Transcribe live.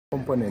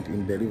component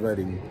in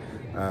delivering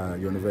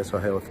universal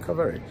health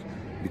coverage,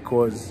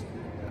 because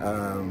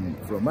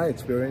from my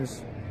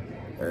experience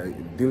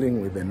dealing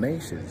with the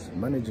nurses,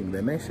 managing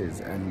the nurses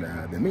and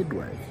the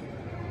midwives,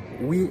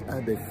 we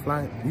are the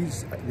front.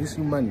 This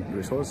human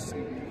resource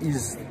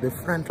is the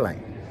front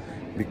line,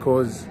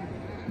 because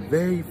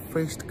they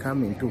first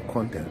come into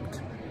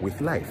contact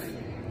with life.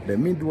 The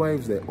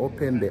midwives, they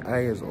open the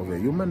eyes of a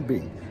human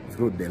being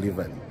through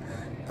delivery,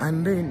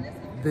 and then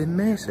the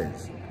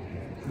nurses,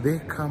 they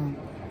come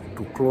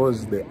to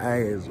close the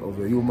eyes of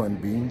a human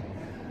being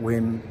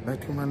when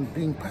that human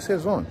being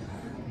passes on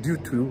due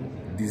to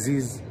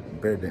disease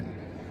burden.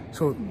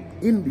 So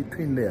in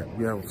between there,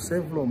 we have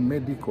several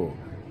medical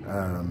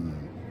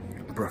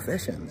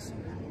professions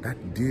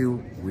that deal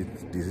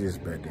with disease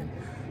burden.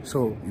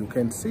 So you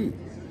can see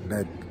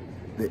that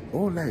the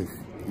whole life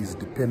is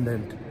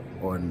dependent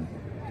on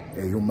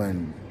a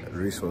human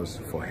resource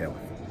for health.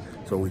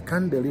 So we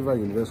can't deliver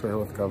universal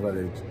health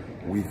coverage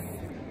with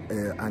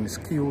an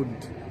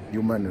unskilled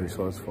human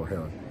resource for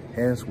health.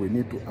 Hence, we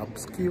need to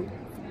upskill,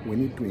 we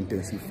need to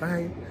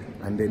intensify,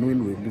 and then we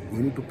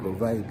need to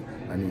provide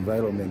an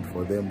environment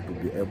for them to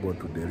be able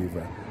to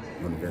deliver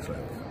universal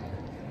health.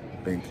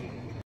 Thank you.